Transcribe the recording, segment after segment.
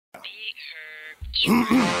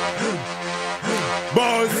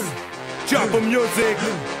Boss, Chapo Music,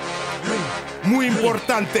 muy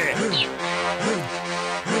importante.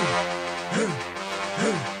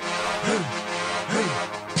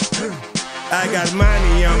 I got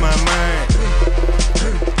money on my mind.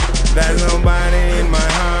 There's nobody in my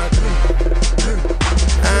heart.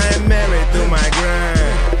 I am married to my grind.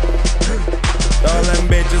 All them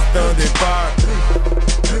bitches to depart.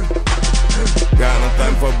 Got no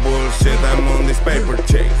time for bullshit, I'm on this paper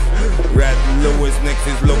chase. Red Lewis Nicks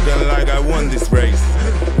is looking like I won this race.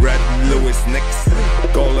 Red Lewis Nicks,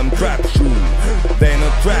 call them trap shoes. They no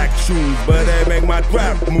track shoes, but they make my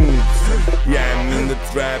trap moves. Yeah, I'm in the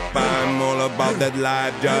trap, I'm all about that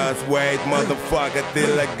life. Just wait, motherfucker,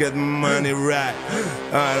 till I get money right.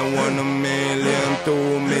 I don't want $1 million,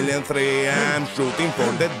 $2 million, 3. I'm shooting for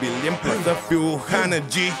that billion plus a few hundred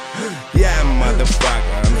G. Yeah,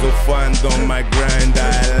 motherfucker, I'm so fun on my grind.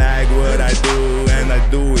 I like what I do, and I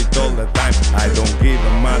do it all the time. I don't give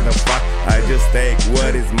a motherfucker, I just take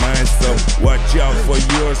what is mine. So watch out for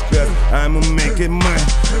yours, cause I'ma make it mine.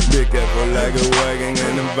 Be careful like a wagon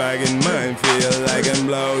and a bag in mine. Feel like I can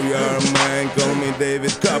blow your mind. Call me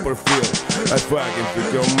David Copperfield, I fucking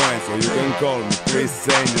pick your mind. So you can call me Chris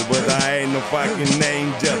Angel, but I ain't no fucking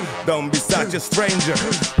angel. Don't be such a stranger,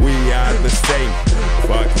 we are the same.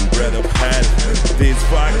 Fucking bread of hell. These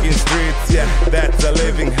fucking streets, yeah, that's a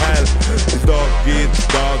living hell. This dog eats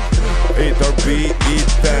dog, eat or be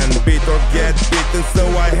eaten, beat or get beaten. So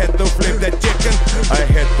I had to flip that chicken. I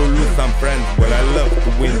had to lose some friends, but I love to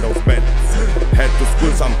win those bets. Had to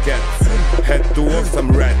school some cats, had to off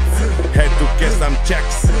some rats, had to cash some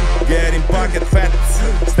checks, getting pocket fats,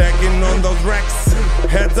 stacking on those racks.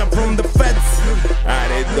 Heads up from the feds. I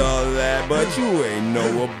did all that, but you ain't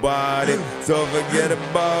know about it. So forget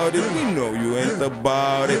about it, we know you ain't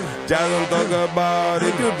about it. Just don't talk about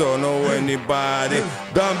it, you don't know anybody.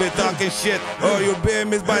 Don't be talking shit or you'll be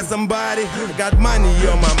missed by somebody. I got money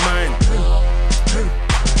on my mind.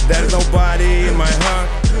 There's nobody in my heart.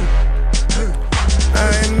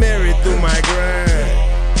 I am married to my grind.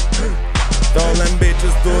 All them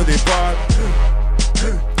bitches to depart.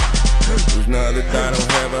 It's not that I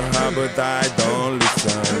don't have a heart, but I don't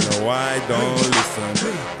listen. No, I don't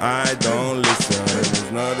listen. I don't listen.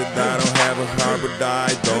 It's not that I don't have a heart, but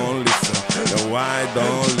I don't listen. No, I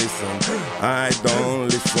don't listen. I don't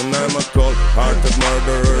listen. I'm a cold-hearted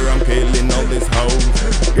murderer. I'm killing all these hoes.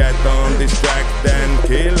 Get on this track, then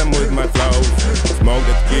kill them with my flows. Smoke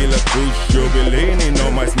that killer kush, you be leaning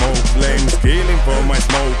on my smoke. Flames killing for my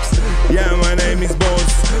smokes. Yeah, my name is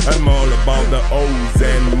Boss. I'm all about the O's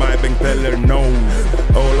and my bank teller knows.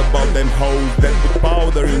 All about them hoes that put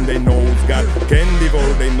powder in their nose. Got candy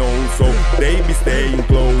for their nose, so they be staying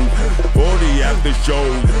close for the after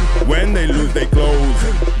shows when they lose their clothes.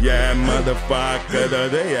 Yeah, motherfucker, the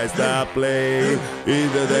day I stop playing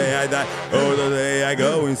is the day I die or the day I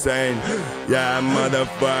go insane. Yeah,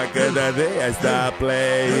 motherfucker, the day I stop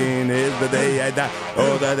playing is the day I die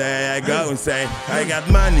or the day I go insane. I got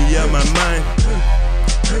money on my mind.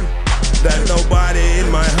 There's nobody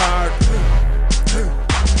in my heart.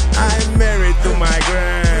 I'm married to my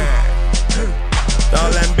grind.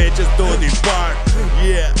 All them bitches to depart.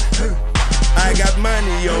 Yeah, I got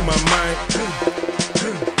money on my mind.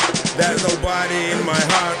 There's nobody in my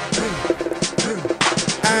heart.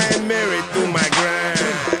 I'm married to my grind.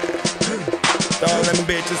 All them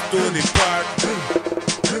bitches to depart.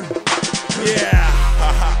 Yeah,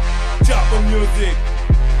 haha. Chapo Music.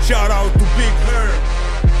 Shout out to BigHerb.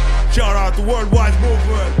 Shout out to Worldwide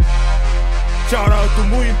Movement. Shout out to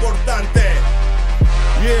muy importante.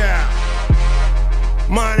 Yeah,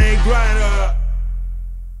 money grinder.